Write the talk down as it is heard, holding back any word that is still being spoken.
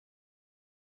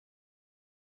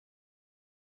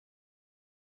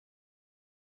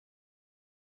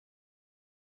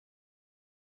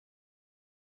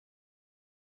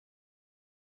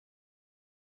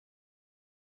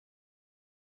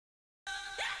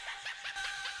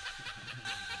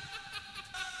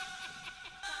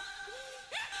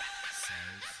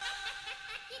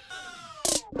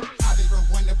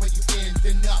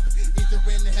ending up either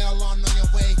in hell or on your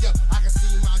way up. I can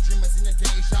see my dreamers in the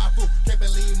deja vu. Can't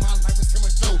believe my life is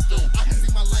coming through. I can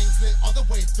see my lanes lit all the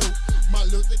way through.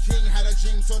 Martin Luther King had a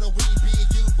dream, so that we be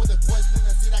you. But the boys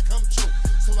wanna see that come true.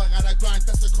 So I gotta grind,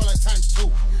 that's the call it times 2.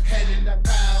 Head in the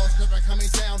bows, never coming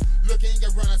down. Looking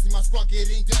around, I see my squad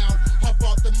getting down. Hop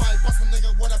off the mic, bust a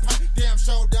nigga with a pipe. Damn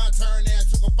showdown, turn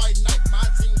into a fight night. My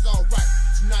team's alright.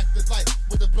 Tonight the light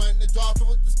with the blunt in the dark,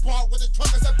 with the spark, with the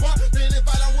truckers that bought. They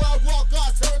invite a world war,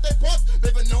 God, turn they parts.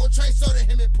 Leaving no trace, so they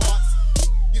him in parts.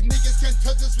 These niggas can't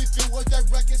touch us, we feel with that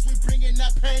records, we bring in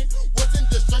that pain. What's in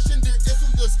destruction? There is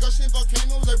some discussion,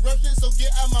 volcanoes eruption, so get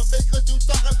out my face, cause you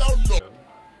talking about no.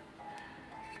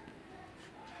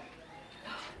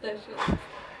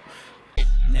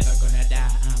 Never gonna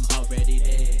die, I'm already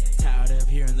dead. Tired of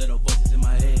hearing little voices in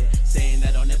my head saying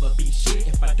that I'll never be shit.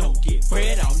 If I don't get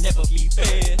bread, I'll never be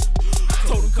fed.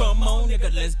 Told him, come on,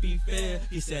 nigga, let's be fair.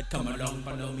 He said, come along,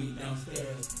 follow me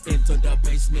downstairs. Into the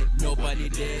basement, nobody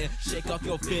there. Shake off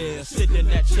your fear, sit in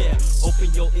that chair.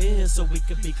 Open your ears so we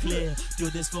can be clear. Do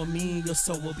this for me, your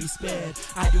soul will be spared.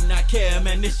 I do not care,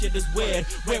 man, this shit is weird.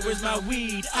 Where is my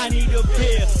weed? I need a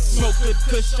pair. Smoke good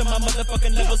kush on my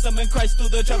motherfucking level. Summon Christ through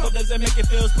the trouble, does it make it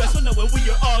feel special? Knowing we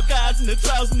are all guys in the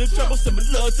trials and the trouble.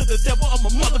 Sending love to the devil, I'm a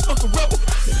motherfucking rebel.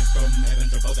 Sitting from heaven,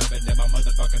 trouble, I've been in my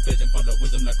motherfucking vision. Full of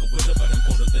wisdom like a wizard, but I'm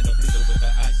colder than a blizzard with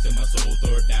the ice in my soul.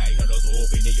 Third eye, hello, so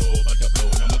open the over the blow,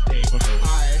 and I'm a paper road.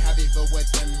 I have evil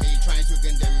within me, trying to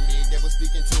condemn me. They were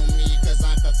speaking to me, cause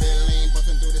I'm fulfilling.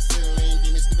 Busting through the ceiling,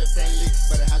 demons keep it friendly,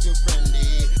 but I have you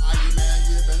friendly. I man,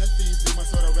 you anesthesia, my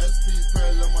soul of rest, please pray,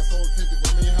 love my soul, take it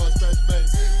with me, hell stretch back.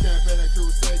 Can't play the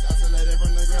crusade, isolated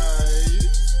from the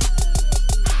grave.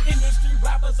 Industry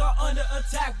rappers are under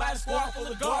attack by a squad full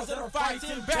of guards that are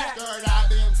fighting back. Third eye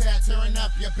beam tat, tearing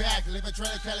up your back. Live a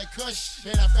trailer, Kelly Kush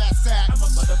in a fat sack. I'm a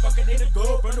motherfucking in the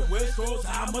go, burn the west coast.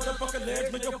 High motherfucking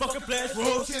legs, make your fucking flash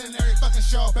roll. Killing every fucking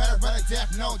show, better run a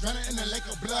death no. Drowning in the lake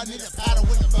of blood, need a paddle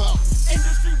with a bow.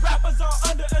 Industry rappers are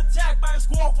under attack by a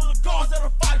squad full of guards that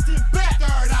are fighting back.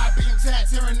 Third eye beam tat,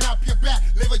 tearing up your back.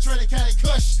 Live a trailer, Kelly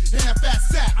Kush in a fat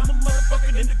sack. I'm a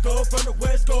motherfucking in the go, burn the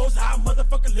west coast. High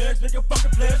motherfucking legs, make your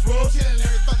fucking flash roll. Killing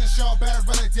every fucking show, better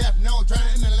run a death no.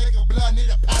 Drowning in the lake of blood, need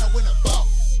a paddle.